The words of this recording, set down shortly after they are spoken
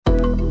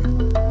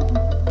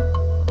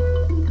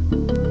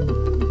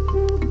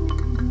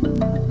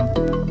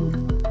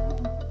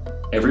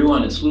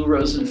Everyone, it's Lou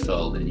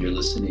Rosenfeld, and you're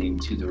listening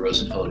to the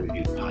Rosenfeld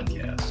Review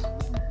podcast.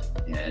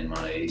 And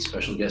my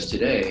special guest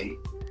today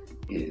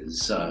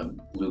is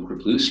Luke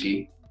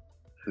Wroblewski,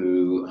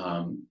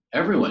 who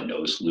everyone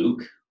knows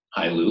Luke.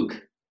 Hi, Luke.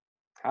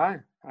 Hi.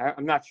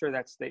 I'm not sure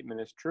that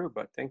statement is true,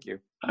 but thank you.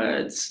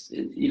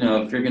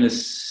 If you're going to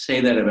say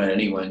that about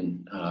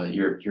anyone,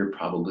 you're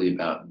probably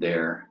about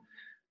there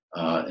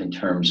in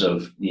terms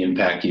of the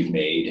impact you've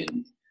made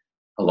in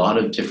a lot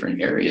of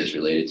different areas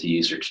related to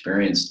user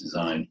experience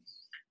design.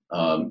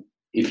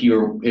 If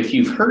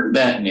you've heard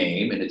that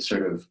name and it's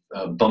sort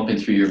of bumping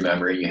through your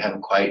memory, you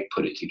haven't quite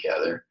put it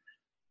together.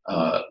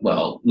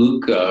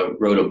 Luke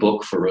wrote a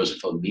book for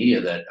Rosenfeld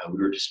Media that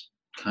we were just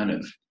kind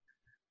of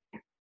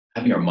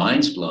having our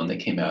minds blown.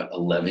 That came out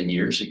 11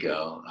 years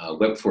ago,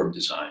 Web Form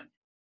Design.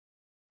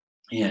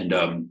 And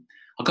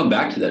I'll come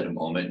back to that in a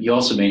moment. You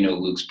also may know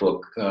Luke's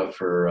book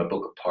for A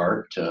Book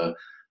Apart,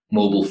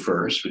 Mobile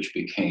First, which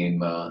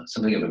became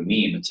something of a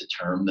meme. It's a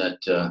term that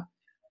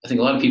I think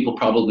a lot of people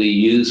probably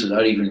use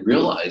without even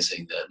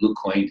realizing that Luke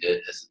coined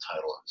it as the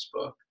title of his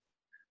book.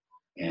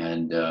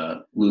 And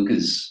Luke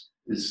is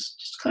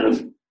just kind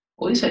of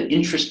always had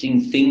interesting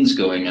things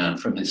going on,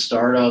 from his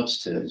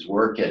startups to his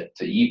work at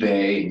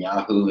eBay and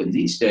Yahoo, and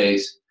these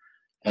days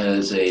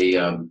as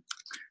a,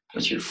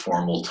 what's your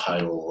formal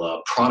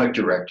title, product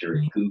director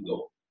at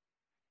Google.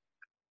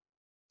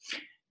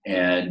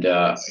 And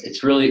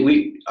it's really,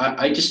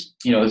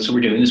 so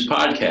we're doing this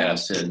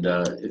podcast, and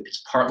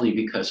it's partly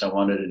because I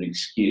wanted an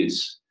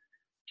excuse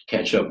to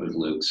catch up with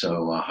Luke.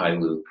 So hi,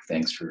 Luke.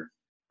 Thanks for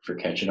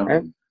catching up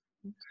with me.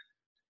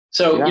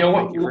 So,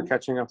 thank you for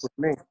catching up with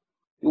me.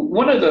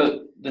 One of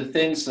the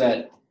things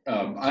that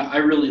I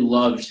really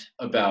loved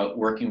about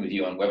working with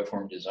you on Web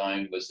Form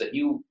Design was that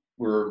you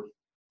were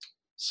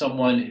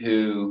someone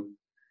who,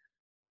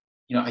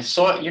 I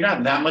saw you're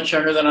not that much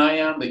younger than I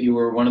am, but you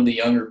were one of the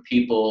younger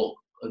people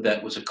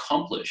that was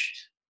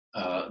accomplished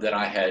that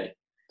I had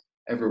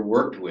ever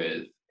worked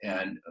with.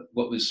 And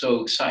what was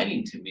so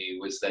exciting to me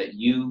was that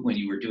you, when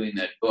you were doing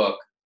that book,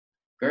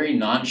 very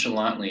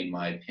nonchalantly, in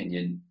my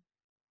opinion,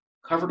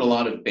 covered a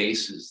lot of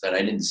bases that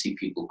I didn't see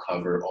people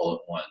cover all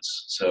at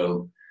once.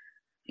 So,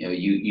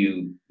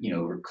 you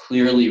were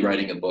clearly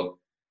writing a book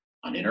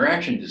on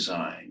interaction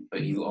design,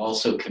 but you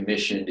also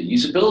commissioned a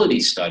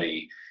usability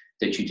study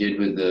that you did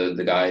with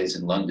the guys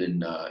in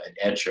London at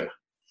ETRA.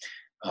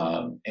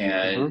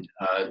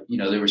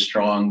 There were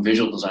strong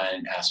visual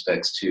design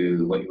aspects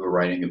to what you were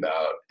writing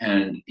about.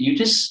 And you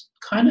just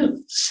kind of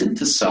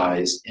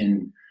synthesized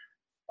in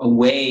a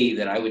way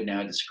that I would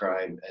now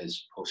describe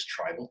as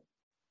post-tribal.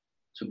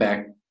 So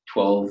back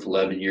 12,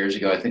 11 years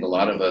ago, I think a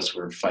lot of us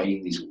were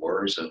fighting these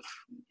wars of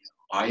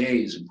IA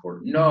is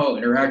important. No,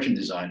 interaction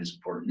design is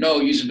important. No,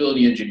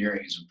 usability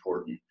engineering is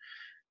important,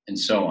 and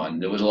so on.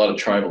 There was a lot of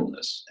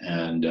tribalness.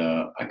 And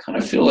I kind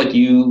of feel like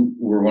you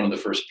were one of the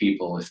first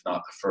people, if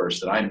not the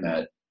first, that I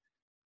met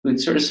who had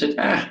sort of said,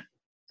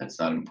 that's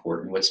not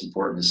important. What's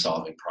important is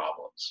solving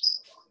problems.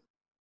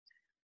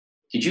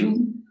 Do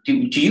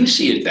you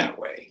see it that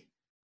way?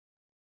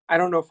 I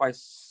don't know if I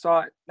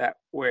saw it that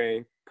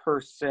way per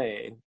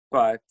se,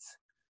 but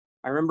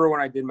I remember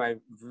when I did my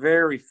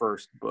very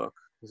first book,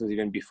 this was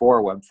even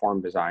before Web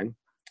Form Design,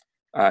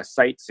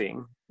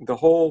 Sightseeing. The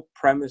whole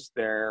premise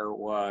there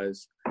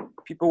was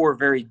people were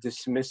very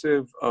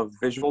dismissive of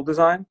visual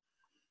design.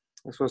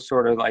 This was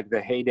sort of like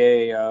the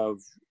heyday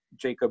of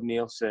Jacob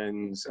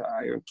Nielsen's,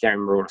 I can't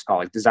remember what it's called,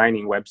 like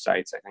designing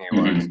websites, I think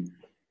it was,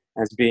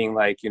 as being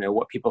like,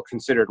 what people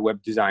considered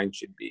web design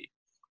should be.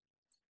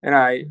 And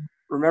I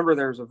remember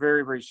there was a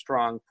very, very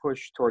strong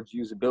push towards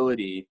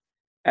usability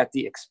at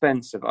the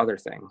expense of other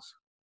things.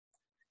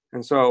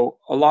 And so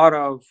a lot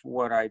of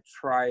what I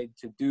tried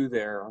to do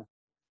there,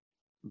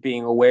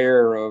 being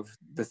aware of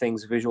the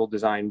things visual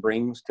design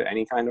brings to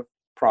any kind of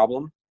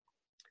problem,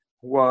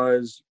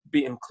 was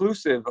be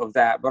inclusive of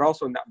that, but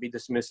also not be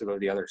dismissive of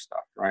the other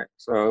stuff, right?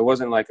 So it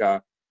wasn't like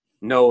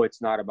no,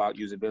 it's not about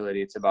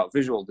usability, it's about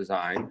visual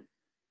design.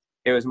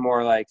 It was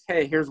more like,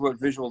 hey, here's what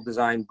visual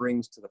design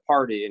brings to the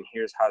party, and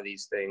here's how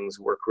these things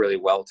work really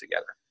well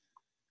together.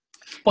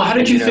 Well, how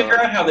did you figure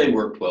out how they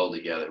worked well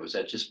together? Was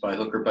that just by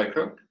hook or by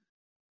crook?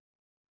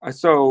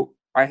 So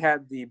I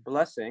had the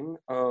blessing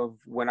of,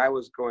 when I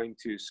was going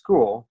to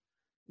school,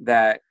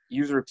 that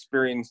user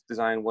experience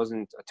design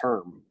wasn't a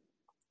term.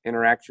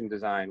 Interaction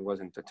design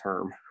wasn't a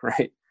term,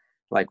 right?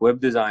 Like web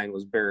design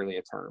was barely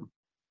a term.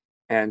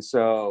 And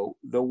so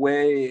the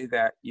way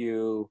that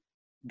you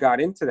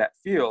got into that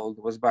field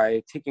was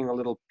by taking a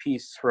little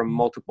piece from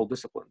multiple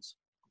disciplines.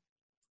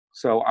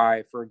 So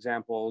I, for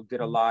example, did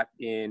a lot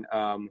in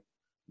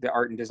the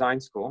art and design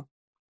school.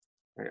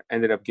 I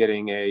ended up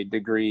getting a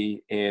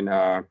degree in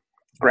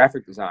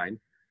graphic design,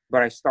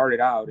 but I started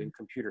out in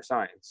computer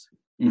science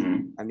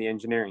on the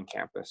engineering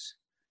campus.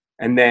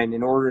 And then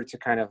in order to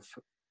kind of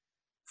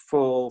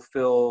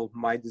fulfill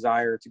my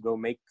desire to go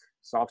make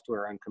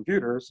software on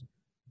computers,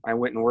 I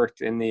went and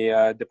worked in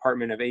the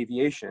Department of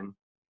Aviation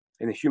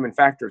in the human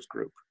factors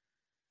group,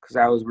 because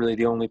that was really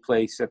the only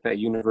place at that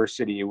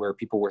university where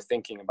people were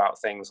thinking about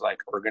things like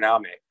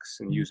ergonomics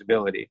and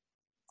usability.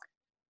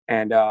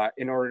 And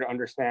in order to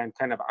understand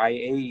kind of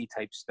IA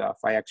type stuff,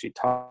 I actually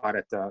taught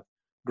at the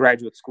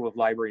Graduate School of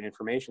Library and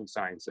Information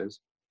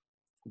Sciences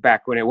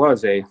back when it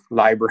was a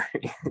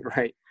library,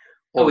 right?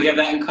 Oh, we have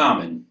that in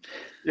common.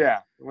 Yeah,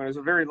 when it was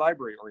a very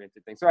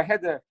library-oriented thing. So I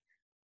had to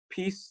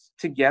piece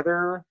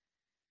together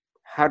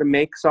how to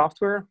make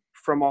software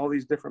from all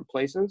these different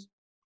places.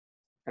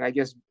 And I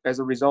guess as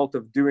a result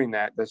of doing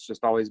that, that's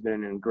just always been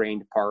an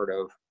ingrained part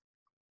of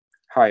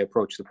how I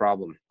approach the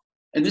problem.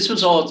 And this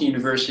was all at the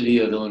University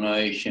of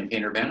Illinois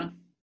Champaign-Urbana?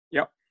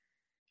 Yep.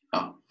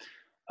 Oh.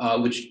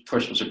 Which, of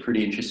course, was a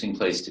pretty interesting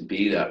place to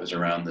be. That was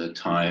around the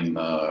time,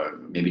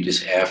 maybe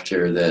just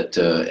after that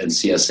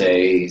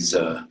NCSA's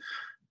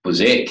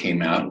Mosaic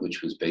came out,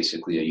 which was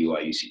basically a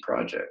UI/UC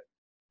project.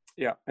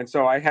 Yeah, and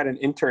so I had an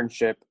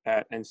internship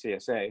at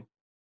NCSA,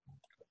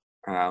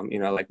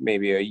 like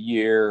maybe a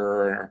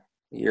year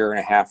and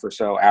a half or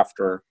so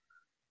after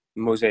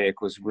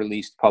Mosaic was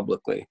released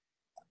publicly.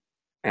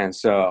 And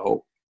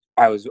so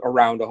I was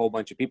around a whole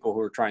bunch of people who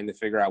were trying to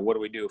figure out, what do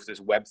we do with this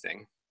web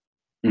thing?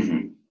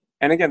 Mm-hmm.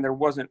 And again, there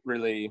wasn't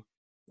really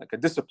like a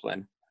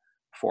discipline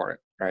for it,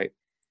 right?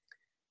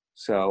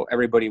 So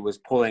everybody was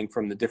pulling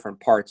from the different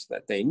parts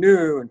that they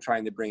knew and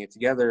trying to bring it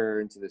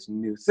together into this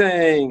new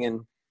thing.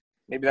 And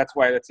maybe that's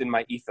why that's in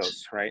my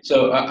ethos, right?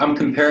 So I'm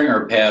comparing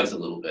our paths a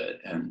little bit.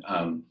 And,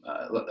 I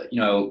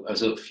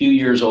was a few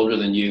years older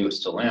than you,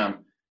 still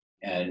am.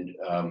 And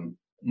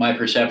my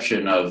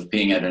perception of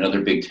being at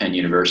another Big Ten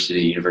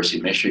university, University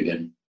of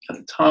Michigan, at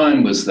the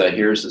time was that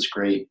here's this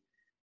great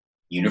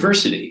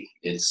university.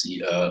 It's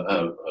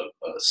a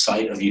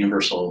site of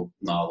universal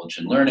knowledge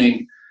and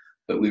learning,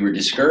 but we were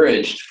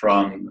discouraged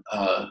from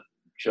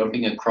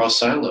jumping across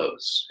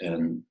silos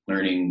and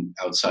learning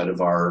outside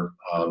of our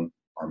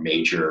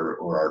major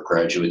or our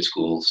graduate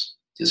school's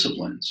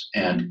disciplines.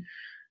 And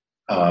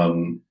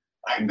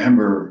I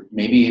remember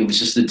maybe it was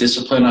just the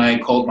discipline I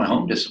called my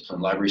home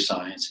discipline, library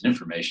science and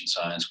information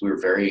science. We were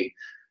very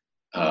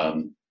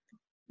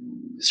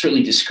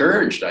certainly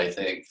discouraged, I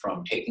think,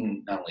 from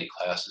taking not only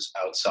classes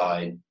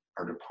outside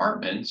our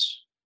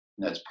departments,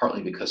 and that's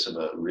partly because of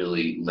a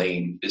really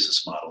lame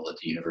business model that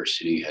the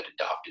university had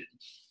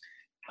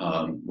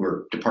adopted,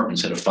 where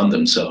departments had to fund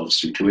themselves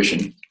through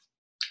tuition.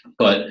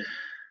 But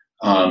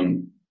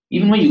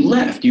even when you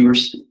left, you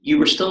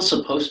were still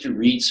supposed to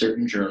read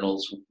certain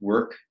journals,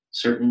 work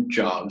certain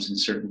jobs in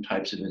certain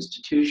types of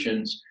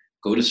institutions,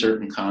 go to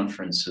certain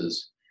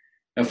conferences.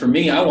 Now, for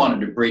me, I wanted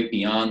to break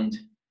beyond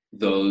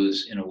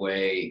those in a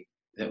way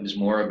that was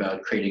more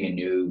about creating a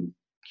new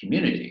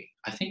community.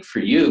 I think for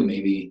you,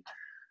 maybe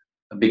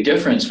a big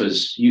difference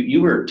was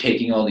you were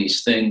taking all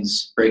these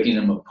things, breaking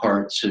them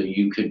apart so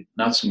you could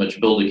not so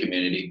much build a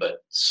community,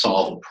 but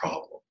solve a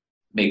problem,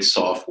 make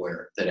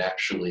software that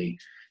actually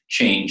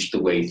changed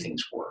the way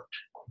things worked.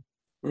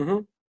 Mm-hmm.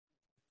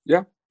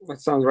 Yeah,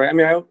 that sounds right. I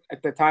mean,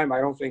 at the time, I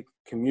don't think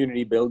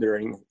community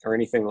building or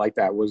anything like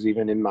that was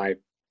even in my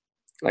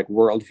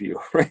worldview,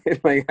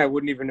 right? Like I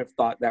wouldn't even have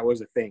thought that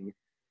was a thing.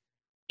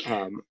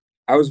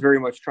 I was very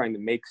much trying to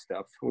make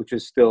stuff, which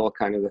is still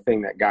kind of the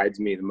thing that guides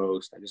me the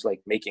most. I just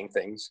like making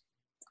things,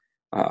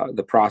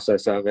 the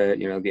process of it,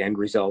 the end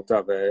result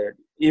of it,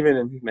 even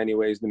in many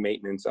ways, the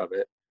maintenance of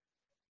it.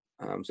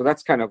 So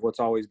that's kind of what's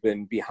always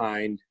been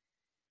behind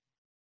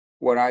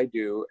what I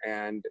do.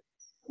 And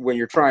when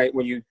you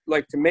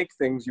like to make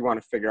things, you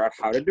want to figure out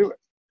how to do it,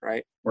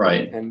 right?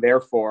 Right. And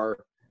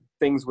therefore,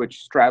 things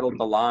which straddled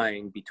the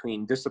line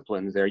between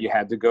disciplines there, you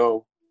had to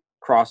go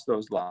cross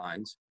those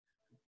lines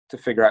to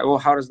figure out, well,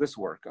 how does this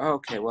work? Oh,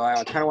 okay, well,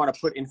 I kind of want to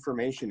put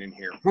information in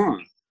here. How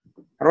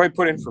do I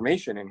put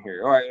information in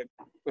here? All right,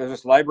 there's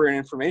this library and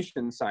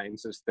information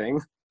sciences thing.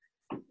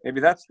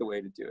 Maybe that's the way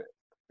to do it.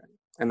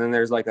 And then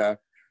there's a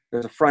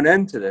front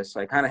end to this.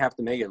 I kind of have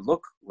to make it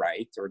look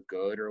right or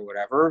good or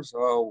whatever.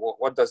 So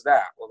what does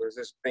that? Well, there's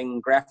this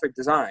thing, graphic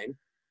design.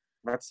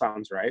 That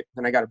sounds right.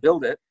 And I got to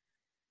build it.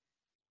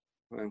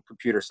 And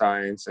computer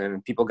science,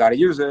 and people got to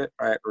use it,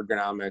 right?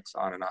 Ergonomics,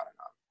 on and on and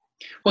on.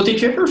 Well,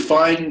 did you ever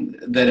find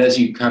that as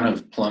you kind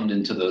of plumbed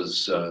into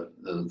those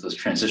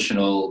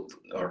transitional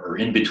or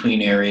in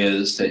between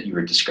areas that you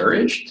were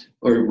discouraged,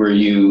 or were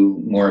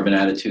you more of an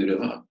attitude of,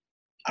 oh,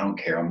 I don't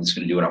care, I'm just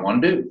going to do what I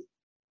want to do?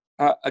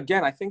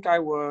 Again, I think I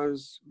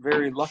was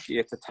very lucky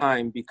at the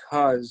time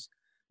because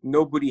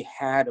nobody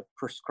had a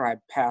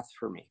prescribed path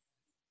for me,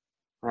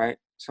 right?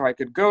 So I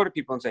could go to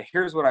people and say,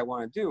 here's what I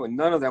want to do. And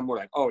none of them were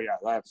like, oh yeah,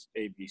 that's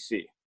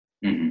ABC.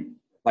 Mm-hmm.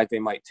 Like they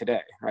might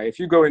today, right? If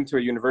you go into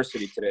a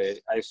university today,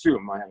 I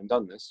assume, I haven't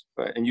done this,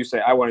 and you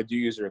say, I want to do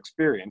user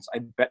experience, I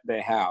bet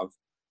they have,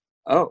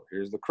 oh,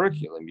 here's the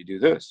curriculum. You do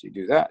this, you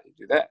do that, you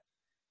do that.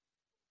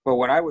 But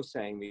when I was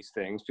saying these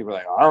things, people were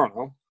like, I don't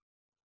know.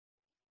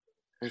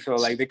 And so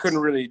they couldn't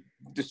really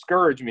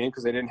discourage me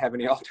because they didn't have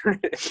any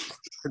alternatives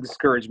to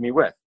discourage me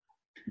with.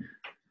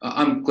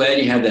 I'm glad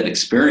you had that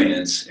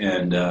experience,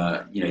 and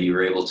you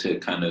were able to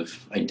kind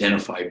of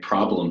identify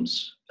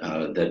problems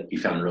that you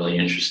found really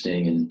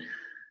interesting, and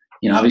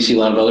obviously a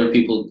lot of other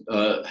people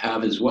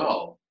have as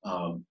well.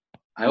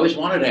 I always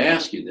wanted to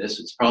ask you this.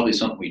 It's probably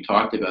something we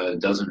talked about a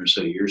dozen or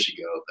so years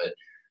ago, but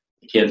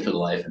I can't for the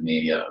life of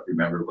me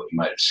remember what you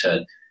might have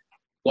said.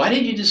 Why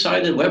did you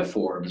decide that web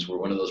forums were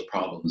one of those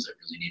problems that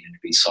really needed to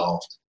be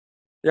solved?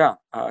 Yeah,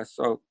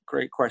 so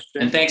great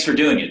question. And thanks for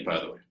doing it, by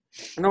the way.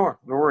 No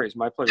worries,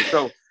 my pleasure.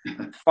 So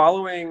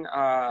following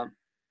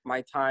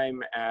my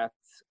time at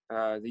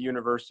the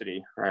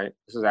university, right?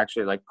 This is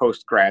actually like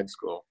post-grad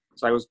school.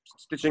 So I was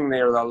stitching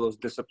there with all those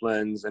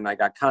disciplines, and I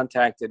got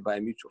contacted by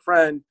a mutual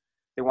friend.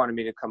 They wanted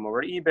me to come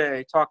over to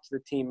eBay, talk to the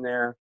team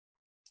there,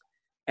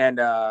 and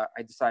I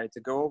decided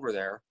to go over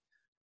there.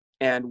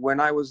 And when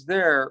I was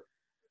there,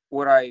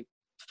 what I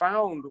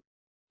found,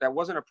 that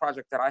wasn't a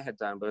project that I had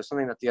done, but it was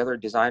something that the other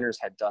designers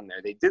had done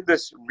there. They did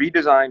this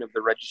redesign of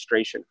the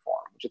registration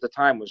form, which at the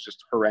time was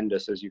just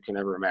horrendous as you can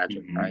ever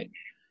imagine, Mm-hmm. right?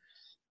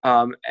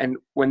 And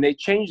when they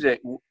changed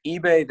it,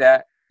 eBay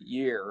that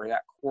year or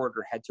that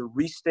quarter had to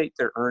restate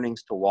their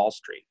earnings to Wall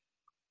Street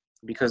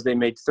because they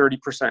made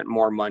 30%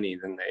 more money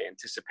than they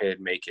anticipated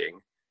making,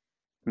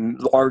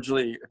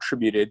 largely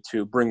attributed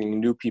to bringing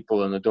new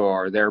people in the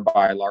door,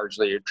 thereby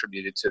largely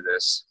attributed to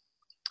this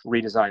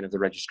redesign of the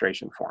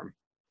registration form.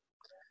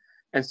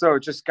 And so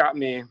it just got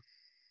me,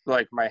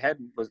 like, my head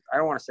was, I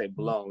don't want to say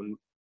blown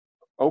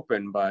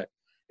open, but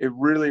it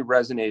really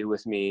resonated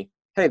with me.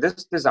 Hey,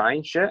 this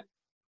design shit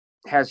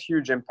has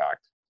huge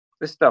impact.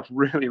 This stuff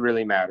really,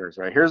 really matters,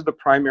 right? Here's the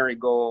primary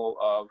goal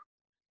of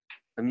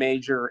a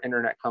major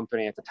internet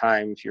company at the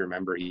time. If you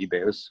remember,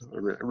 eBay was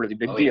a really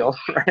big deal,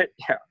 right?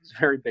 Yeah, it's a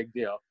very big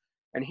deal.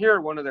 And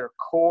here, one of their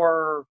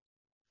core,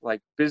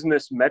 like,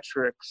 business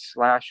metrics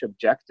 /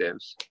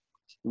 objectives,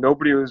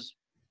 nobody was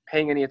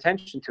paying any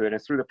attention to it.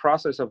 And through the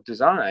process of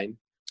design,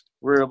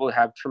 we were able to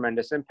have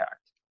tremendous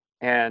impact.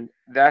 And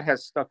that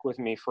has stuck with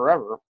me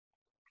forever.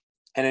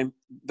 And in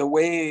the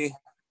way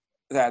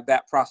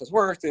that process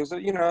worked, it was,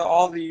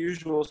 all the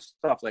usual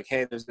stuff, like,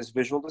 hey, there's this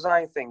visual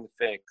design thing to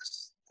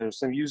fix. There's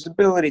some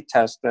usability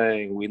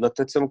testing. We looked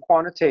at some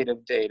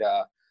quantitative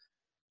data,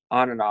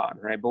 on and on,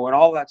 right? But when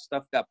all that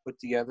stuff got put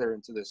together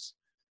into this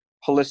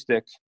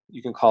holistic,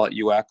 you can call it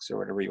UX or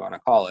whatever you want to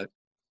call it,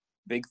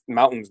 big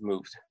mountains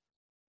moved.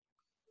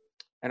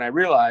 And I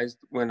realized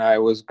when I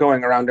was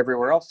going around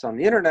everywhere else on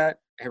the internet,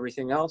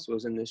 everything else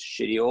was in this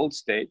shitty old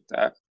state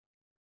that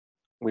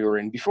we were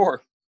in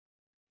before.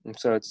 And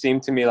so it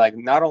seemed to me like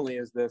not only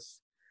is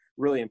this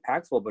really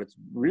impactful, but it's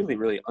really,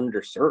 really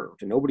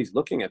underserved. And nobody's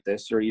looking at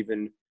this or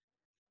even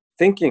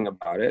thinking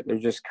about it. They're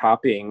just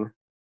copying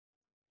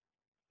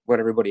what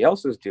everybody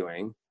else is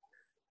doing.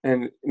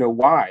 And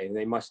why?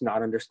 They must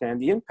not understand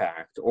the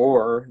impact,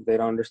 or they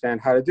don't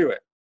understand how to do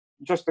it.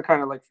 Just to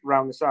kind of like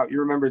round this out, you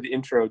remember the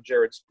intro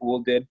Jared Spool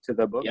did to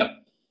the book? Yep.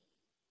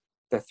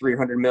 The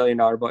 $300 million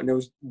button. It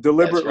was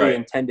deliberately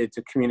intended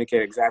to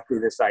communicate exactly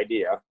this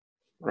idea,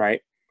 right?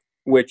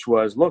 Which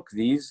was, look,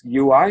 these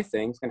UI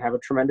things can have a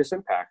tremendous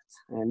impact,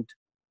 and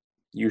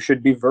you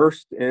should be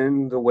versed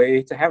in the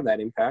way to have that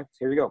impact.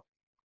 Here you go.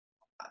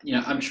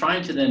 I'm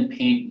trying to then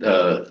paint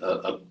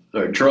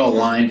or draw a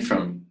line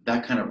from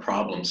that kind of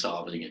problem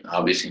solving, and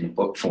obviously in the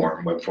book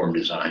form, web form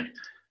design,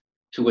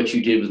 to what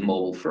you did with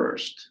mobile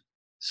first.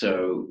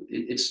 So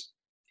it's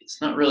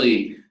not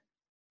really,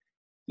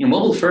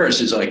 mobile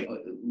first is like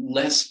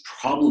less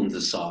problem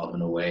to solve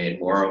in a way, and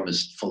more of a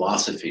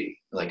philosophy,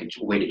 like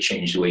a way to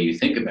change the way you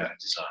think about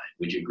design.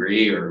 Would you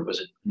agree, or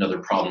was it another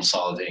problem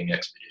solving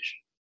expedition?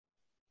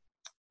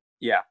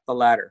 Yeah, the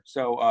latter.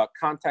 So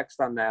context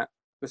on that.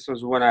 This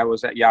was when I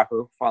was at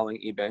Yahoo following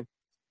eBay.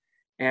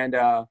 And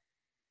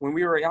when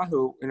we were at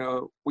Yahoo,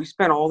 we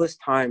spent all this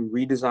time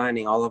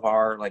redesigning all of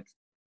our like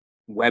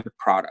web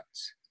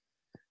products.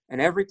 And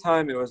every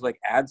time it was like,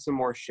 add some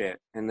more shit.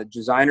 And the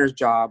designer's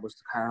job was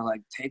to kind of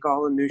like take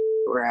all the new shit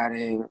we're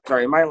adding.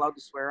 Sorry, am I allowed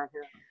to swear on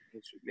here?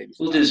 Maybe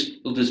we'll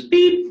just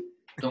beep.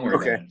 Don't worry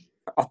okay.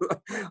 about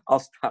it. I'll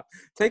stop.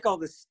 Take all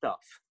this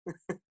stuff.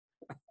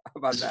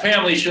 About it's that. A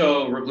family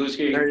show,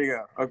 Bluesky. There you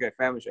go. Okay,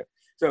 family show.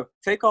 So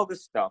take all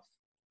this stuff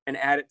and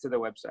add it to the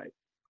website.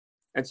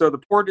 And so the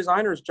poor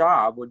designer's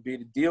job would be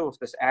to deal with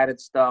this added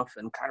stuff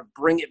and kind of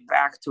bring it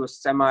back to a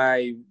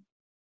semi-nice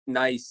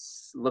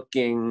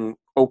looking,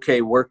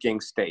 okay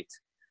working state.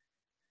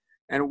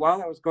 And while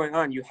that was going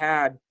on, you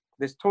had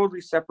this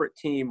totally separate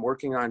team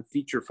working on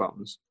feature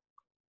phones.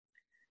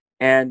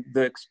 And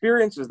the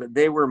experiences that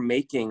they were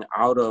making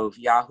out of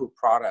Yahoo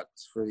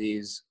products for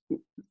these,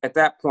 at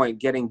that point,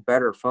 getting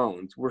better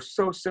phones were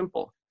so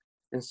simple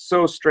and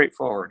so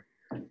straightforward.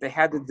 They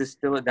had to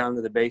distill it down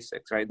to the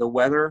basics, right? The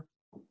weather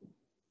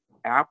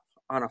app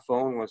on a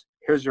phone was,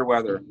 here's your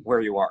weather where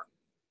you are.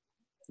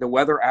 The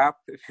weather app,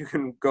 if you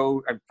can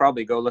go, I'd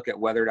probably go look at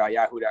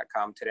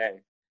weather.yahoo.com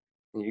today.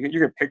 And you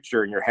can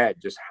picture in your head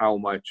just how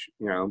much,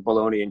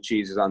 bologna and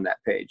cheese is on that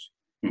page.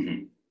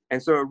 Mm-hmm.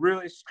 And so it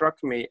really struck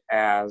me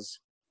as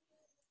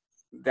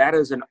that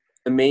is an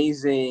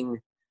amazing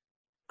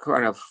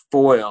kind of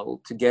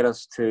foil to get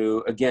us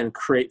to, again,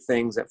 create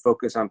things that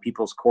focus on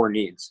people's core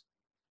needs.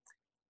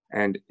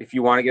 And if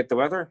you want to get the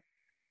weather,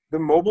 the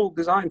mobile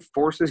design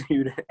forces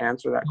you to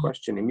answer that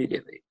question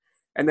immediately.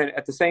 And then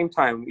at the same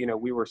time,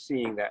 we were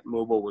seeing that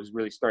mobile was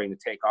really starting to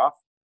take off.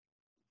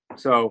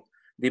 So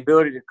the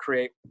ability to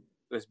create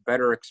this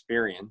better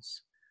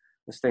experience,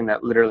 this thing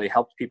that literally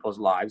helped people's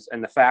lives,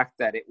 and the fact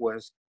that it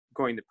was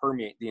going to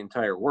permeate the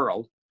entire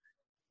world,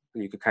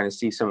 you could kind of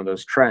see some of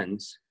those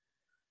trends,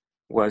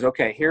 was,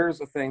 okay, here's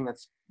a thing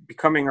that's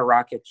becoming a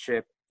rocket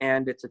ship,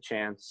 and it's a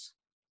chance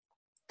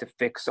to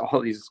fix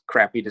all these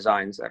crappy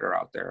designs that are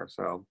out there.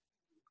 So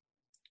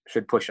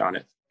should push on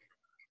it.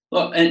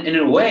 Well, and in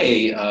a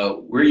way,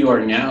 where you are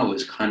now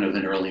is kind of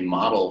an early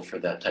model for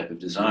that type of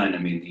design. I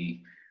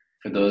mean,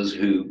 for those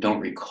who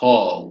don't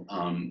recall,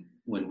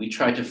 when we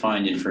tried to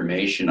find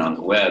information on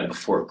the web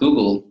before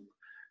Google,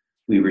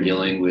 we were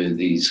dealing with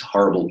these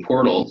horrible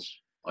portals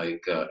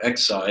like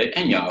Excite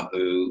and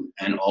Yahoo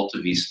and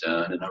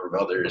AltaVista and a number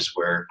of others,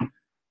 where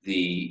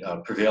the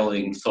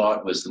prevailing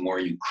thought was the more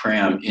you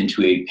cram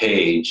into a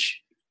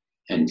page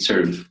and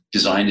sort of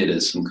designed it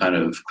as some kind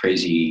of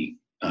crazy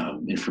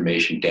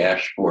information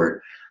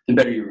dashboard, the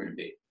better you were going to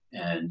be.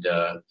 And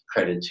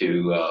credit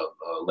to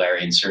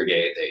Larry and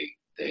Sergey,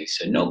 they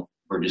said, no,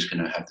 we're just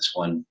going to have this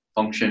one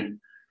function,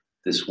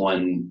 this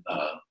one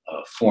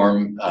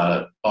form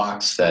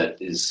box that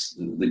is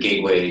the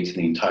gateway to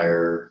the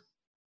entire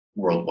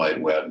World Wide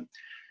Web.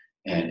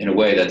 And in a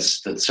way,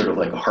 that's sort of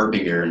like a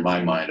harbinger in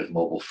my mind of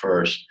mobile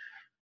first.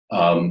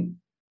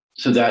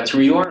 So that's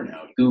where you are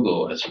now at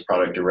Google as a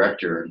product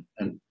director.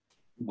 And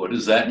what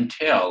does that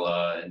entail?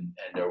 And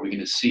are we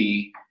going to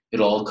see it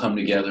all come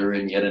together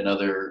in yet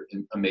another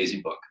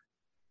amazing book?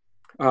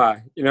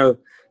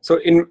 So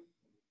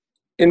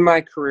in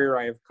my career,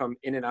 I have come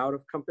in and out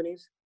of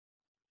companies.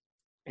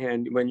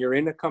 And when you're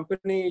in a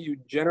company, you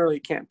generally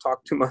can't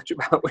talk too much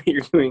about what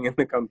you're doing in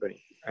the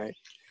company, right?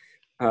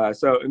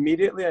 So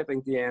immediately, I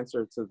think the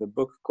answer to the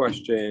book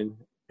question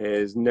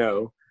is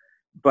no.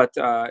 But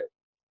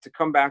to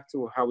come back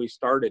to how we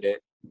started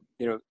it,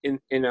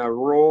 in a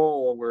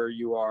role where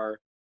you are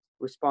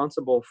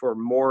responsible for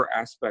more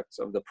aspects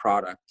of the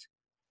product,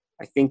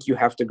 I think you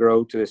have to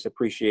grow to this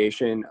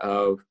appreciation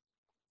of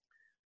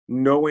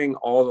knowing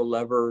all the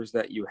levers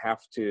that you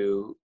have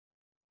to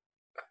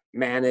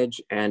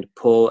manage and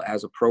pull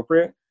as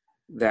appropriate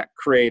that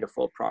create a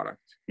full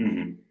product.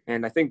 Mm-hmm.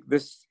 And I think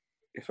this,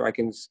 if I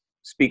can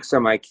speak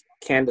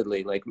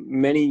candidly, like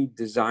many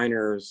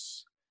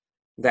designers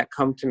that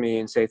come to me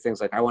and say things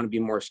like, I want to be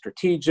more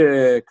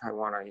strategic, I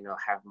want to,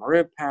 have more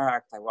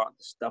impact, I want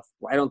the stuff,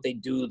 why don't they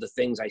do the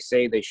things I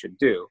say they should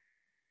do?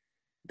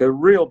 The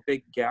real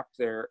big gap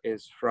there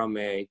is from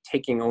a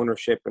taking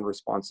ownership and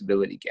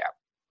responsibility gap.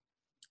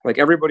 Like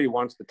everybody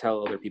wants to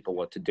tell other people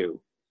what to do.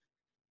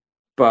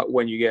 But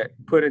when you get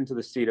put into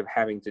the seat of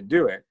having to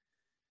do it,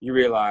 you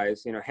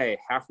realize, hey,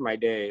 half my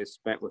day is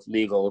spent with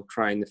legal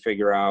trying to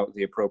figure out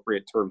the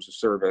appropriate terms of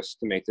service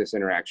to make this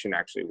interaction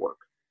actually work.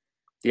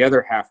 The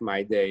other half of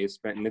my day is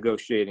spent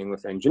negotiating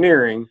with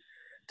engineering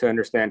to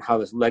understand how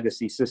this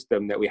legacy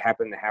system that we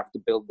happen to have to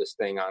build this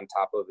thing on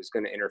top of is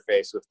going to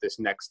interface with this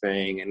next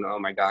thing. And oh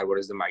my God, what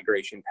does the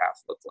migration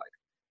path look like?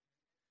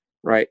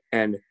 Right.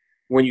 And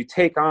when you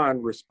take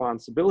on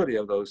responsibility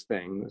of those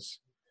things,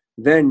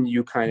 then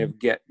you kind of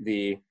get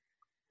the,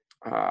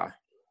 I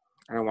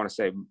don't want to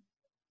say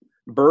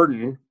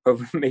burden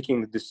of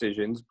making the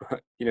decisions,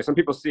 but, some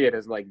people see it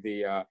as like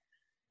the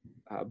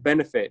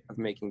benefit of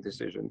making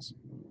decisions.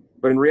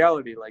 But in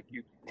reality, like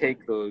you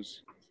take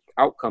those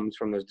outcomes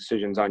from those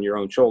decisions on your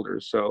own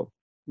shoulders. So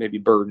maybe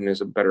burden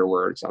is a better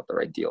word. It's not the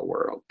ideal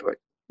word, but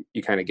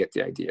you kind of get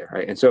the idea,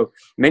 right? And so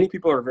many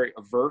people are very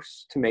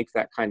averse to make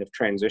that kind of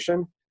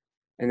transition.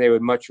 And they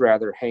would much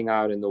rather hang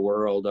out in the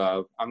world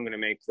of, I'm going to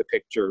make the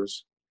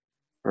pictures,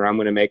 or I'm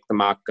going to make the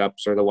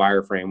mock-ups or the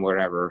wireframe,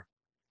 whatever,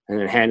 and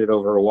then hand it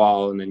over a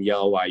wall and then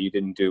yell why you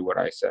didn't do what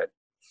I said.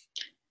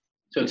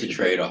 So it's a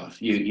trade-off.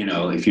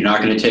 If you're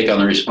not going to take on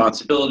the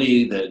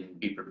responsibility, then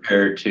be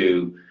prepared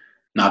to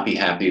not be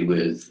happy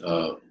with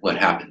what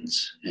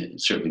happens.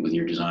 And certainly with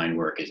your design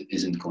work, it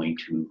isn't going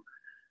to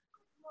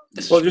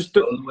just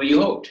go the way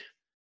you hoped.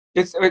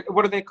 It's,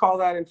 what do they call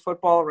that in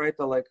football, right?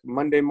 The like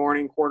Monday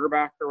morning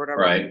quarterback or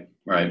whatever.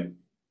 Right.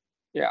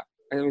 Yeah,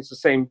 I think it's the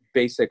same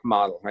basic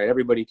model, right?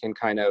 Everybody can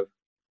kind of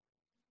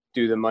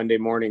do the Monday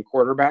morning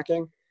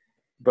quarterbacking,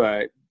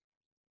 but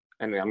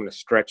I'm going to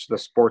stretch the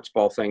sports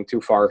ball thing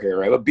too far here,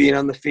 right? But being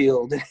on the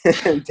field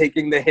and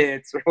taking the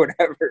hits or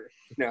whatever,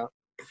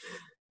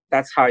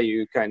 that's how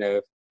you kind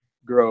of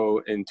grow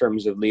in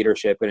terms of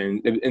leadership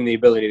and in the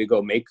ability to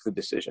go make the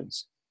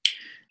decisions.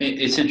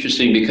 It's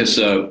interesting because,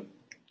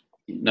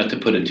 not to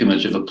put in too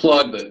much of a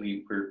plug, but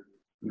we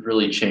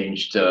really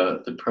changed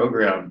the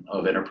program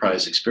of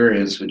Enterprise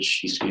Experience,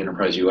 which used to be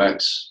Enterprise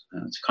UX.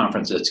 It's a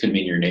conference that's going to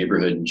be in your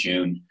neighborhood in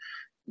June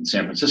in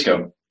San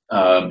Francisco.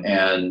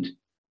 And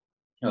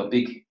a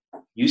big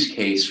use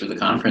case for the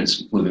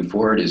conference moving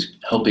forward is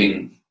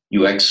helping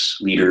UX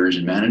leaders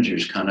and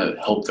managers kind of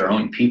help their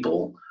own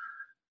people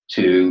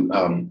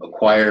to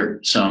acquire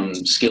some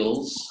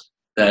skills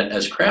that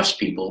as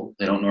craftspeople,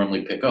 they don't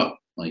normally pick up.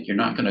 Like you're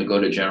not going to go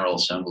to General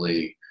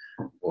Assembly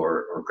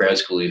or grad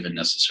school even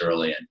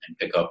necessarily and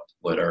pick up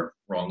what are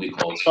wrongly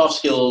called soft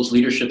skills,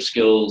 leadership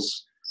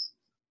skills,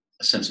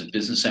 a sense of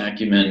business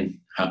acumen,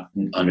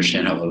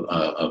 understand how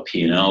a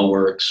P&L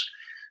works.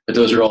 But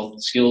those are all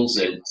skills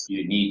that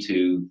you need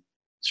to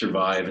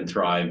survive and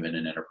thrive in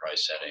an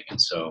enterprise setting.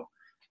 And so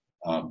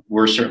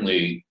we're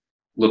certainly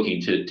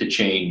looking to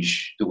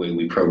change the way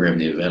we program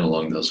the event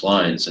along those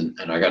lines. And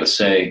I got to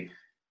say,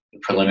 the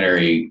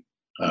preliminary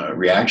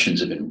reactions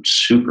have been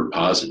super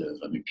positive.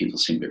 I mean, people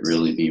seem to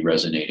really be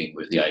resonating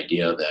with the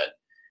idea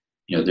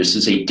that, this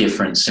is a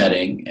different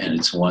setting, and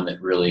it's one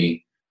that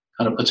really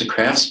kind of puts a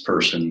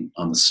craftsperson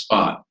on the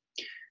spot.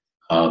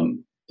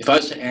 If I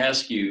was to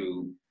ask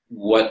you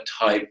what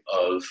type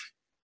of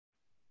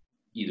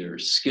either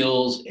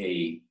skills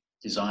a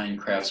design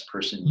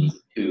craftsperson needs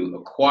to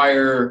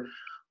acquire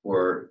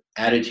or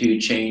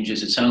attitude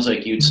changes, it sounds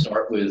like you'd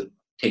start with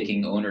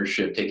taking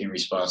ownership, taking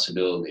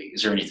responsibility.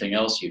 Is there anything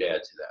else you'd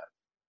add to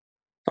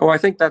that? Oh, I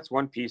think that's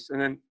one piece.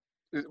 And then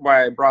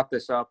why I brought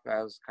this up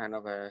as kind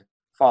of a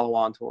follow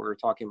on to what we were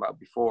talking about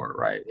before,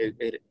 right?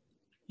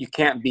 You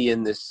can't be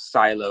in this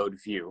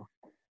siloed view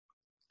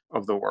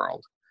of the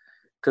world.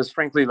 Because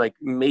frankly, like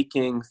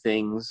making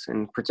things,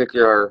 in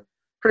particular,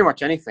 pretty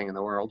much anything in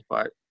the world,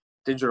 but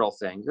digital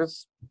things,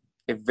 it's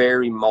a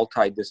very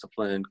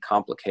multidisciplined,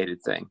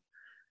 complicated thing.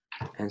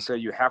 And so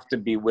you have to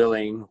be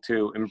willing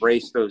to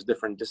embrace those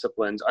different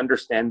disciplines,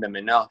 understand them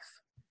enough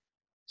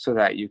so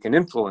that you can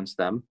influence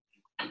them,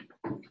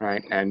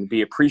 right? And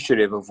be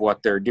appreciative of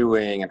what they're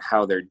doing and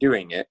how they're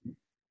doing it.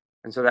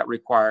 And so that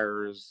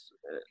requires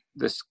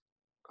this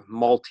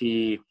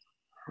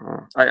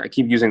I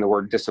keep using the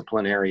word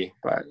disciplinary,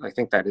 but I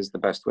think that is the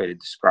best way to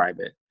describe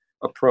it,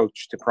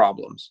 approach to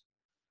problems.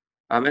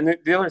 And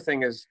the other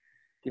thing is,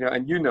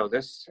 and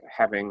this,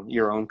 having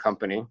your own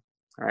company,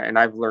 and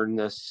I've learned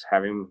this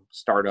having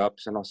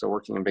startups and also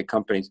working in big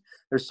companies,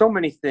 there's so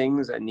many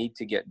things that need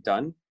to get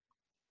done.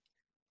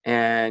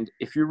 And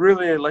if you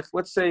really,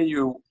 let's say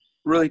you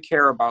really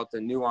care about the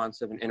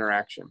nuance of an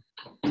interaction,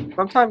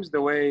 sometimes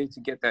the way to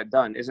get that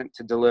done isn't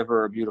to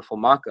deliver a beautiful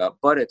mock-up,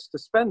 but it's to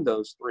spend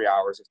those 3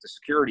 hours with the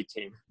security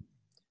team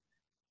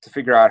to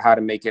figure out how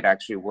to make it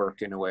actually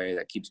work in a way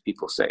that keeps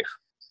people safe.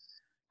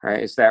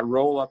 Right? It's that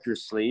roll up your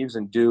sleeves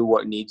and do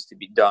what needs to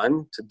be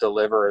done to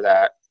deliver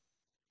that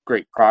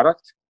great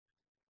product,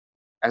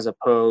 as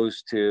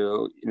opposed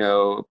to,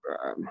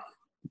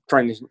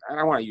 trying to, I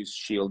don't want to use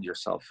shield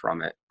yourself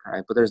from it,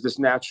 right? But there's this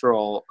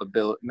natural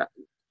ability,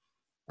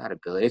 not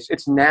ability,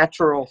 it's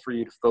natural for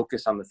you to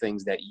focus on the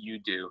things that you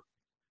do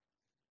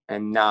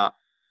and not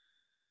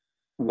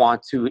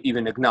want to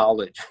even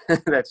acknowledge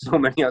that so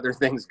many other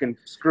things can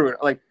screw it.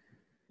 Like,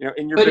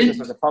 in your business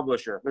as a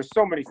publisher, there's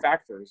so many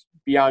factors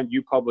beyond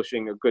you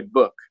publishing a good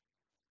book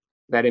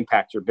that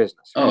impact your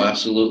business. Right? Oh,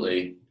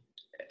 absolutely.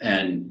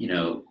 And,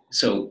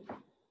 so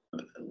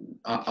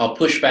I'll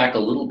push back a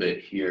little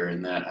bit here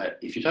in that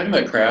if you're talking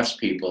about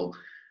craftspeople,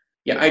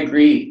 yeah, I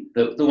agree.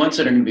 The ones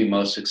that are going to be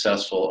most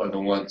successful are the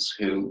ones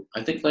who,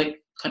 I think,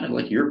 kind of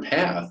like your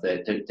path,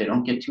 that they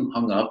don't get too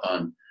hung up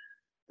on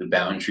the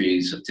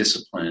boundaries of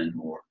discipline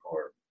or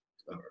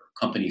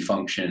company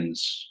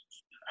functions,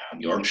 how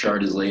the org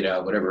chart is laid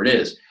out, whatever it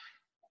is.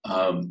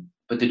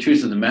 But the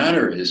truth of the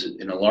matter is,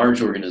 in a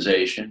large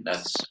organization,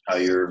 that's how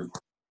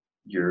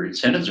your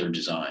incentives are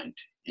designed.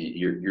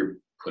 You're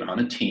put on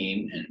a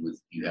team, and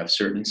you have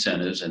certain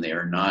incentives, and they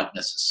are not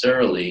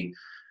necessarily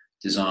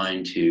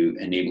designed to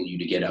enable you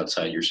to get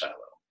outside your silo.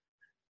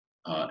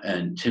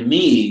 And to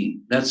me,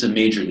 that's a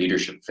major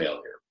leadership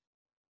failure.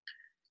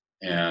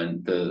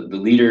 And the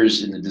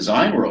leaders in the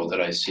design world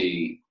that I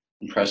see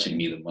impressing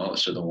me the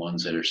most are the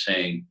ones that are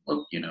saying,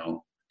 look,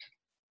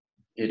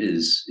 it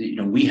is,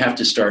 we have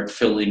to start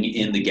filling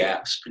in the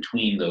gaps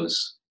between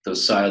those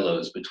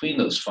silos, between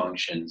those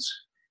functions,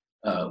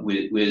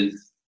 with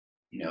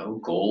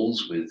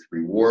goals, with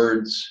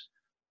rewards.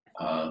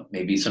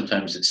 Maybe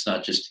sometimes it's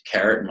not just a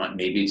carrot,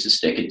 maybe it's a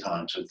stick at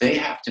times. So they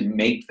have to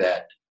make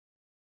that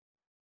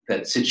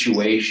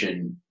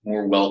situation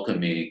more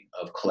welcoming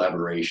of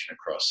collaboration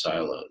across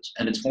silos.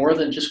 And it's more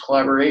than just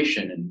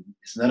collaboration. And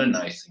isn't that a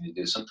nice thing to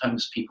do?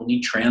 Sometimes people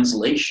need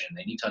translation.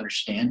 They need to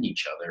understand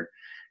each other.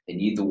 They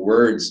need the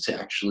words to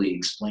actually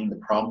explain the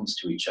problems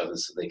to each other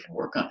so they can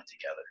work on it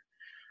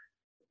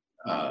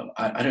together.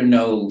 I don't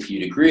know if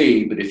you'd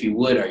agree, but if you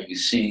would, are you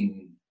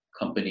seeing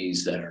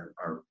companies that are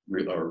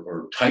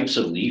types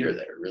of leader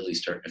that are really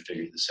starting to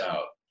figure this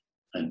out?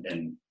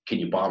 And can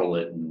you bottle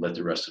it and let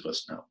the rest of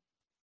us know?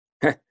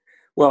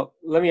 Well,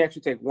 let me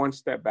actually take one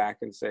step back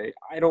and say,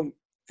 I don't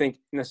think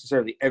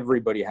necessarily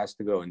everybody has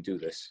to go and do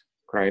this,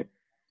 right?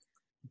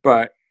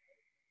 But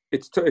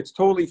it's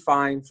totally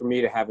fine for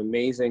me to have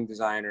amazing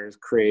designers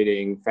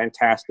creating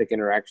fantastic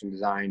interaction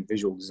design,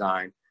 visual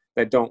design,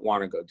 that don't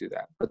want to go do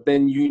that. But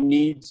then you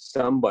need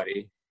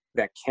somebody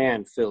that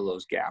can fill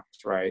those gaps,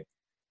 right?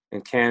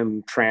 And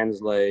can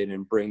translate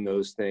and bring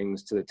those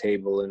things to the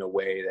table in a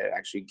way that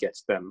actually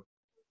gets them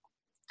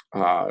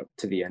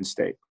to the end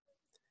state.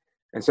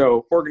 And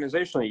so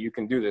organizationally, you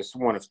can do this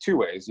one of two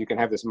ways. You can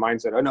have this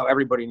mindset, oh no,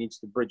 everybody needs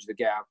to bridge the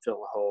gap,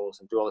 fill the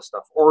holes, and do all this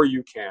stuff. Or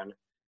you can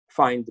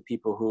find the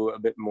people who a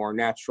bit more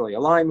naturally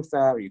align with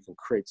that, or you can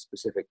create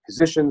specific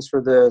positions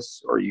for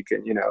this, or you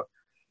can,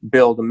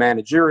 build a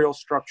managerial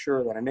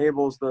structure that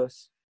enables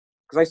this.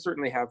 Because I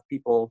certainly have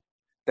people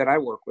that I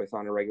work with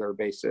on a regular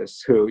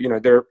basis who,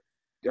 they're,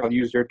 I'll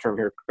use your term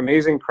here,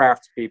 amazing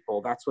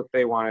craftspeople. That's what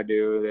they want to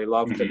do. They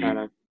love to kind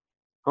of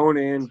hone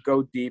in,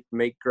 go deep,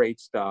 make great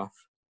stuff.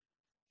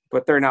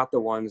 But they're not the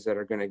ones that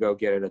are going to go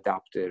get it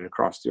adopted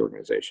across the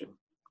organization.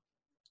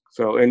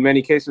 So in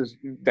many cases,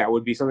 that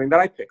would be something that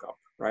I pick up,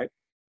 right?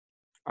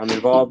 I'm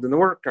involved in the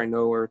work. I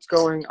know where it's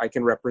going. I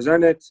can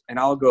represent it, and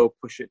I'll go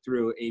push it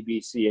through A,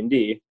 B, C, and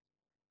D,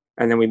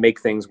 and then we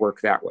make things work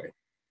that way.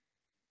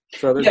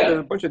 So there's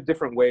a bunch of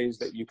different ways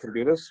that you can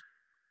do this.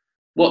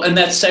 Well, and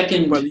that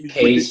second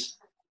case,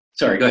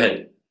 sorry, go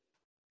ahead.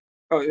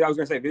 Oh, I was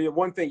going to say, the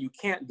one thing you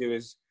can't do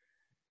is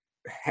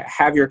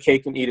have your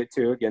cake and eat it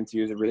too. Again, to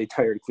use a really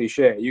tired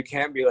cliche, you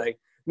can't be like,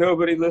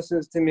 nobody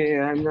listens to me.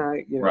 I'm not,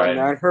 I'm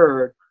not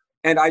heard.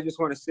 And I just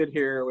want to sit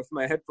here with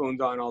my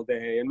headphones on all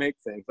day and make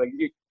things. Like,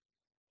 you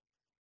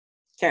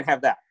can't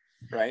have that,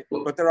 right?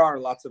 But there are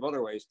lots of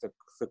other ways to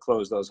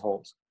close those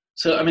holes.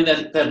 So, I mean,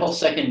 that whole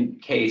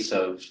second case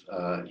of,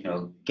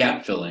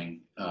 gap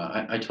filling,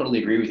 I totally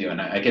agree with you. And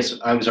I guess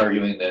I was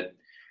arguing that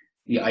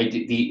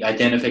the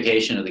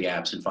identification of the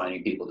gaps and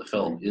finding people to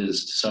fill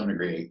is to some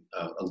degree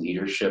a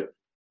leadership,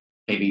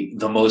 maybe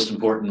the most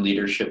important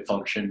leadership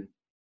function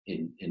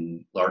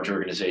in large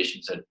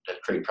organizations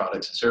that create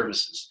products and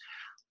services.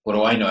 What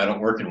do I know? I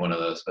don't work in one of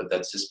those, but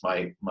that's just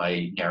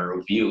my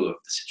narrow view of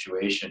the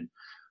situation.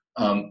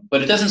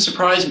 But it doesn't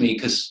surprise me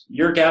because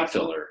you're a gap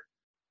filler,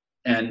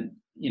 and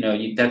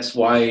that's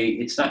why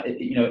it's not.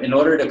 In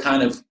order to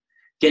kind of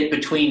get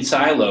between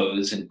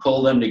silos and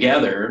pull them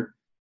together,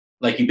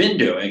 like you've been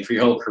doing for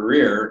your whole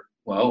career,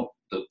 well,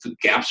 the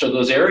gaps are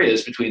those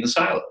areas between the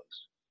silos,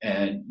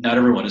 and not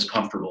everyone is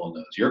comfortable in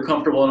those. You're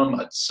comfortable in them.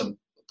 It's some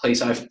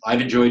place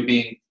I've enjoyed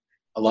being.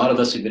 A lot of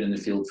us who've been in the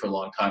field for a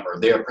long time are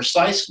there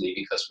precisely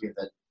because we have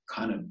that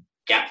kind of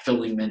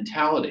gap-filling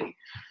mentality.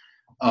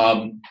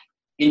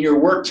 In your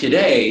work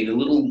today, the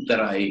little that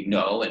I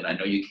know, and I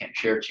know you can't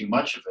share too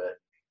much of it,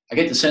 I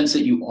get the sense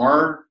that you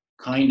are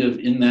kind of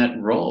in that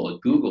role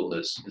at Google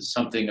as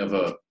something of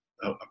a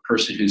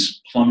person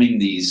who's plumbing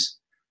these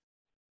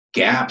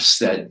gaps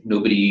that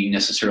nobody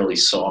necessarily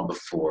saw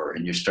before,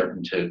 and you're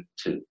starting to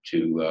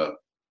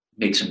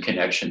make some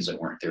connections that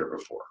weren't there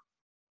before.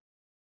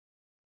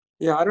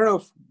 Yeah, I don't know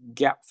if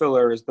gap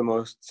filler is the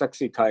most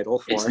sexy title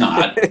for it. It's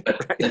not, but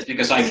right? That's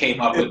because I came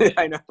up with it.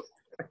 I know.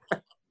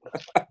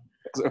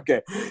 It's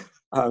okay.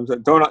 So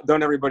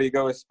don't everybody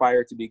go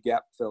aspire to be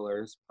gap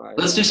fillers. But,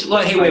 let's just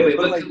hey, wait.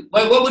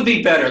 What would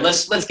be better?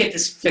 Let's get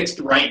this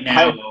fixed right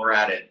now while we're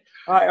at it.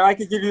 I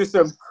could give you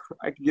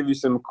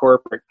some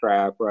corporate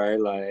crap, right?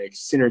 Like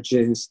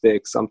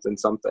synergistic something.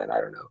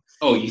 I don't know.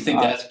 Oh, you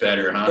think that's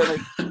better, huh?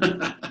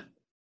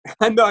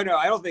 No,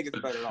 I don't think it's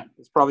better at all.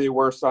 It's probably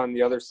worse on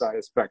the other side of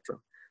the spectrum.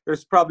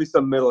 There's probably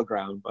some middle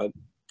ground, but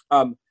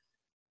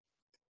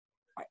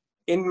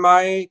in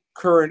my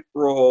current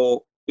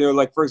role,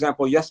 like for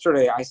example,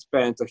 yesterday I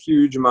spent a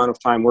huge amount of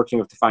time working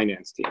with the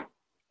finance team,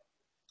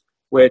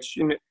 which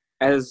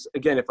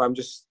if I'm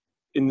just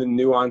in the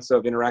nuance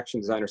of interaction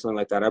design or something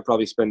like that, I'd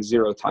probably spend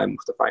zero time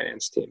with the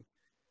finance team.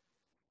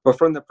 But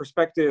from the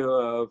perspective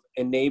of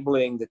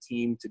enabling the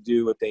team to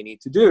do what they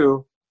need to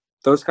do,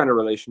 those kind of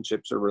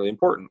relationships are really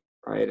important,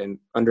 right? And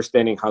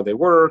understanding how they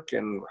work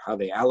and how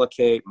they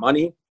allocate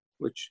money,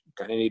 which you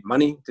kind of need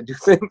money to do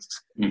things,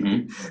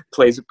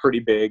 plays a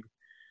pretty big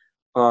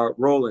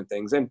role in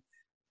things. And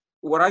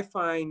what I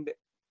find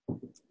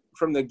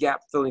from the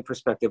gap filling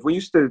perspective,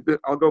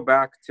 I'll go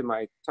back to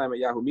my time at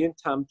Yahoo. Me and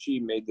Tom Chi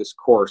made this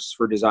course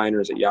for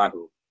designers at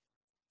Yahoo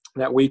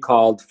that we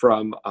called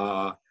From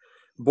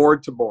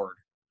Board to Board.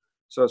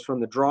 So it's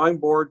from the drawing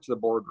board to the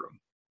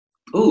boardroom.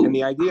 Ooh, and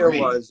the idea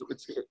was,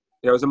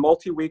 it was a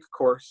multi-week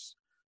course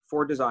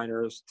for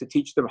designers to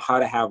teach them how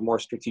to have more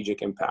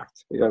strategic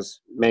impact,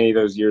 because many of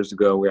those years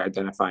ago, we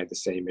identified the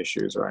same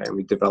issues, right? And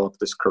we developed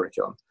this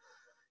curriculum.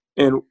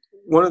 And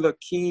one of the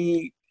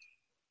key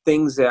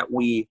things that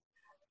we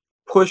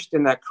pushed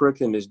in that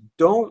curriculum is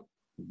don't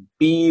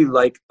be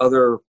like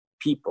other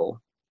people.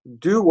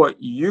 Do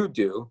what you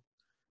do,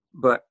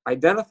 but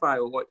identify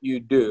what you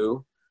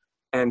do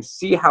and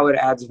see how it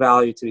adds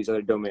value to these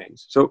other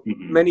domains. So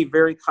many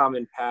very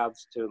common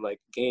paths to like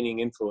gaining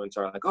influence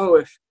are like, oh,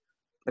 if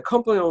the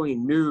company only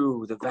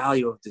knew the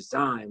value of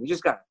design, we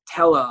just got to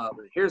tell them,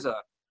 here's a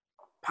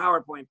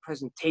PowerPoint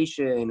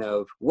presentation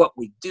of what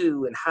we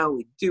do and how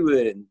we do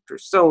it, and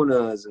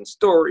personas and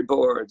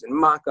storyboards and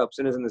mock-ups,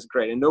 and isn't this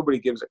great? And nobody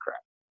gives a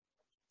crap,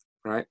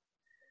 right?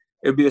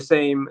 It would be the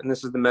same, and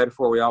this is the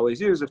metaphor we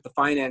always use, if the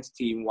finance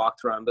team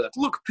walked around and be like,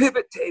 look,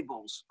 pivot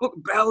tables, look,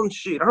 balance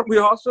sheet, aren't we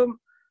awesome?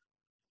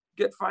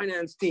 Get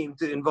finance team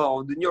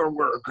involved in your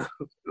work.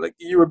 Like,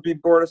 you would be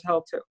bored as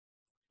hell too.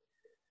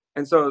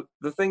 And so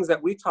the things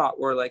that we taught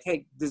were like,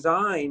 hey,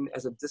 design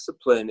as a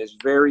discipline is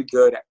very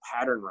good at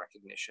pattern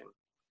recognition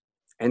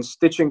and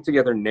stitching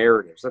together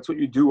narratives. That's what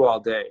you do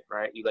all day,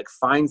 right? You like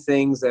find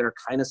things that are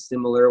kind of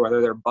similar, whether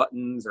they're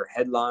buttons or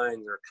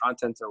headlines or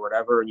content or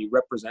whatever, and you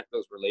represent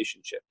those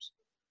relationships.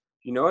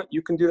 You know what?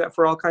 You can do that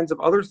for all kinds of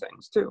other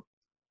things too.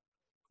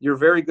 You're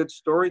very good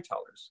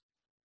storytellers.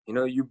 You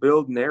know, you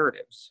build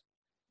narratives.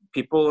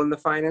 People in the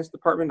finance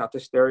department, not to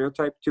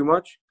stereotype too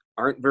much,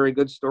 aren't very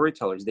good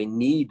storytellers. They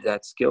need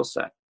that skill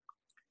set.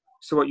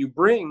 So what you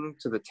bring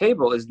to the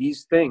table is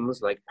these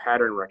things like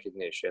pattern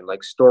recognition,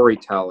 like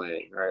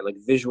storytelling, right? Like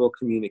visual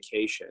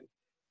communication.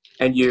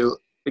 And you,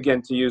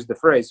 again, to use the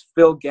phrase,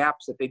 fill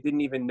gaps that they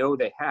didn't even know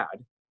they had.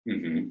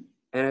 Mm-hmm.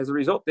 And as a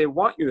result, they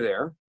want you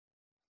there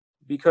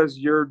because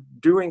you're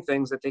doing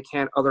things that they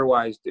can't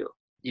otherwise do.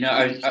 You know,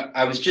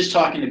 I was just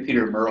talking to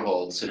Peter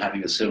Merholz and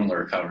having a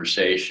similar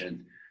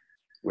conversation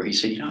where he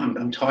said, you know,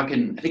 I'm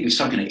talking, I think he was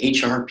talking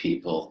to HR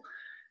people,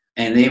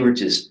 and they were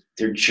just,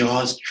 their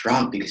jaws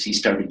dropped because he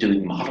started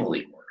doing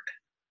modeling work.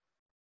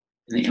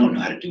 And they don't know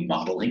how to do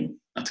modeling,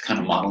 not the kind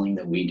of modeling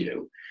that we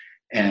do.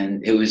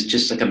 And it was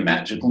just like a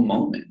magical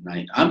moment.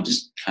 And I'm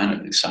just kind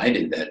of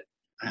excited that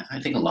I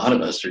think a lot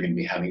of us are going to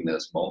be having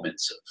those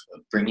moments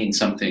of bringing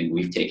something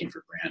we've taken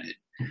for granted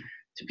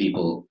to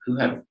people who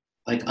have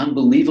like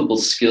unbelievable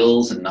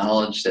skills and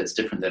knowledge that's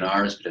different than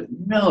ours, but have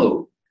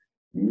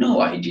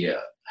no idea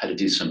how to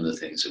do some of the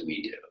things that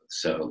we do.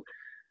 So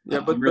yeah,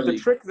 but the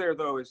trick there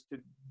though is to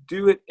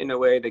do it in a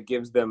way that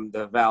gives them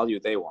the value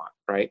they want,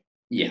 right?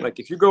 Yeah. Like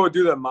if you go and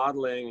do the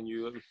modeling and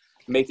you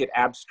make it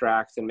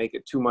abstract and make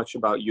it too much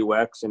about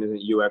UX and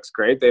isn't UX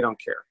great, they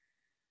don't care.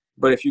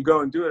 But if you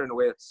go and do it in a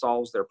way that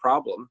solves their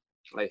problem,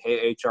 like,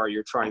 hey, HR,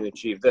 you're trying to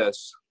achieve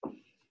this,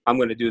 I'm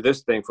going to do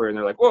this thing for you. And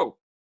they're like, whoa,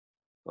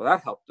 well,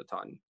 that helped a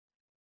ton.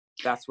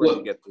 That's where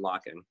you get the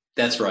lock-in.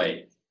 That's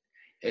right.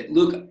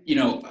 Luke, you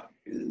know,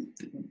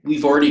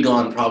 we've already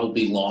gone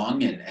probably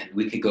long and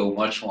we could go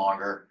much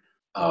longer.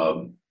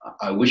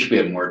 I wish we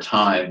had more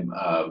time.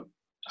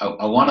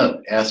 I want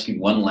to ask you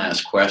one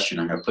last question.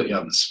 I'm going to put you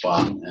on the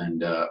spot,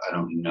 and I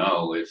don't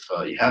know if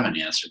you have an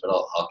answer, but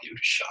I'll give it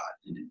a shot.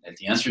 And if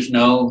the answer is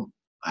no,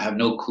 I have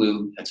no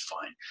clue, that's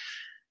fine.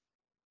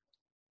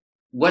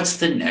 What's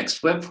the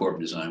next web form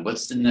design?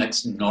 What's the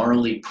next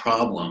gnarly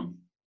problem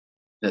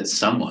that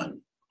someone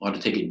ought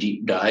to take a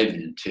deep dive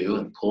into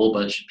and pull a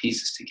bunch of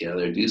pieces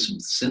together, do some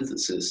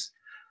synthesis,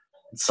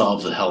 and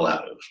solve the hell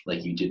out of,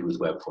 like you did with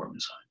web form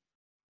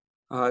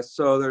design?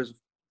 So there's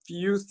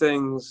few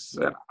things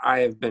that I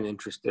have been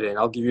interested in.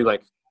 I'll give you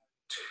like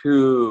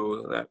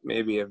two that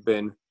maybe have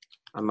been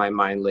on my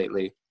mind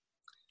lately.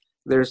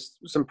 There's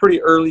some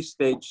pretty early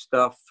stage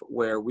stuff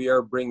where we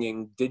are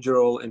bringing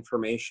digital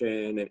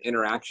information and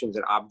interactions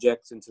and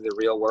objects into the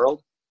real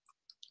world.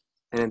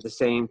 And at the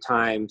same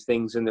time,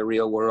 things in the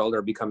real world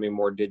are becoming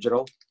more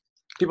digital.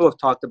 People have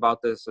talked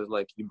about this as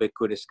like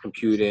ubiquitous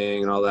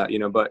computing and all that, you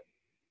know, but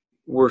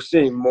we're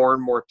seeing more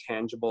and more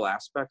tangible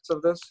aspects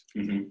of this.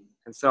 Mm-hmm.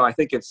 And so I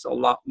think it's a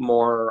lot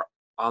more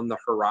on the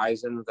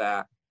horizon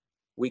that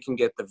we can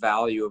get the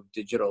value of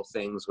digital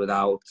things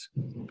without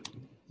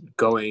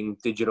going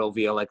digital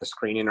via like a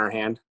screen in our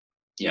hand.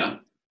 Yeah.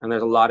 And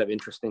there's a lot of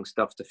interesting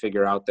stuff to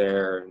figure out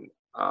there.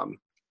 And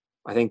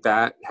I think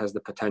that has the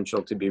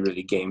potential to be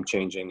really game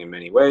changing in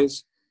many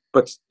ways.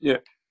 But you know,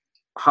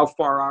 how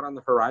far out on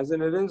the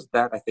horizon it is,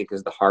 that I think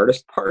is the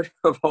hardest part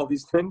of all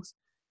these things.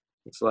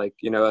 It's like,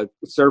 you know,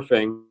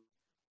 surfing.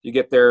 You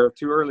get there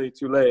too early,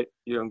 too late,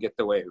 you don't get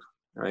the wave,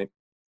 right?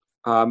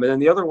 And then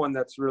the other one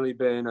that's really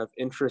been of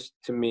interest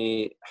to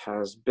me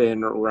has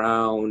been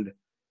around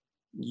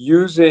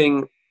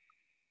using,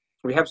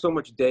 we have so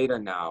much data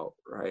now,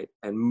 right?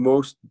 And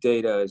most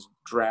data is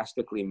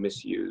drastically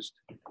misused.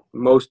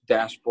 Most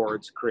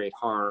dashboards create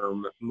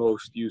harm.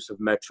 Most use of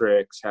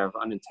metrics have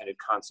unintended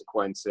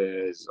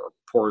consequences or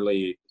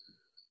poorly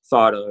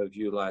thought of,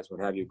 utilized,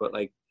 what have you. But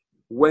like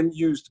when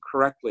used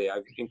correctly,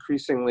 I've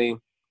increasingly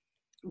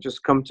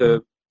just come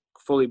to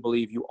fully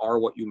believe you are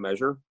what you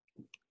measure,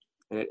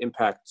 and it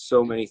impacts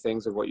so many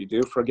things of what you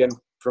do.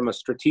 From a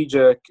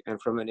strategic and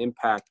from an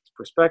impact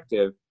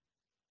perspective,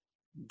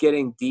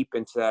 getting deep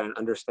into that and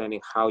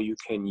understanding how you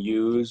can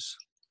use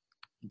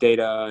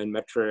data and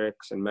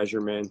metrics and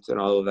measurement and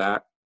all of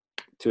that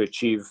to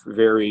achieve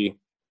very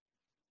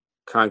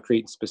concrete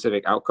and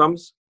specific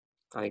outcomes,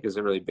 I think is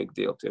a really big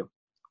deal too.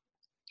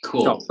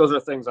 Cool. So those are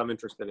things I'm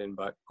interested in,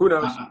 but who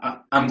knows?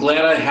 I'm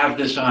glad I have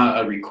this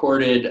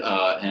recorded,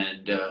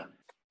 and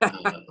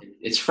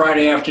it's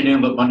Friday afternoon,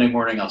 but Monday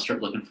morning I'll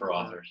start looking for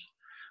authors.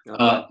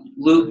 Okay.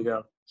 Luke,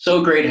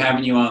 so great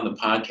having you on the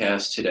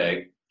podcast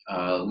today.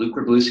 Luke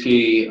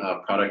Wroblewski,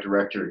 product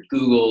director at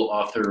Google,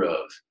 author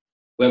of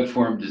Web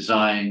Form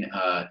Design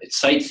at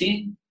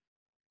Sightseeing,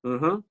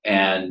 mm-hmm.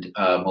 and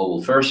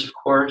Mobile First, of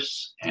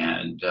course.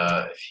 And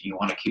if you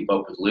want to keep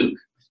up with Luke,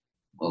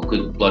 well,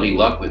 good bloody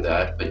luck with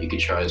that, but you could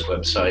try his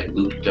website,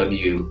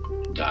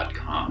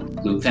 lukew.com.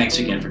 Luke, thanks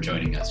again for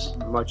joining us.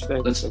 Much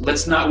thanks.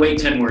 Let's not wait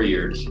 10 more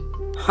years.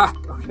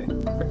 Okay.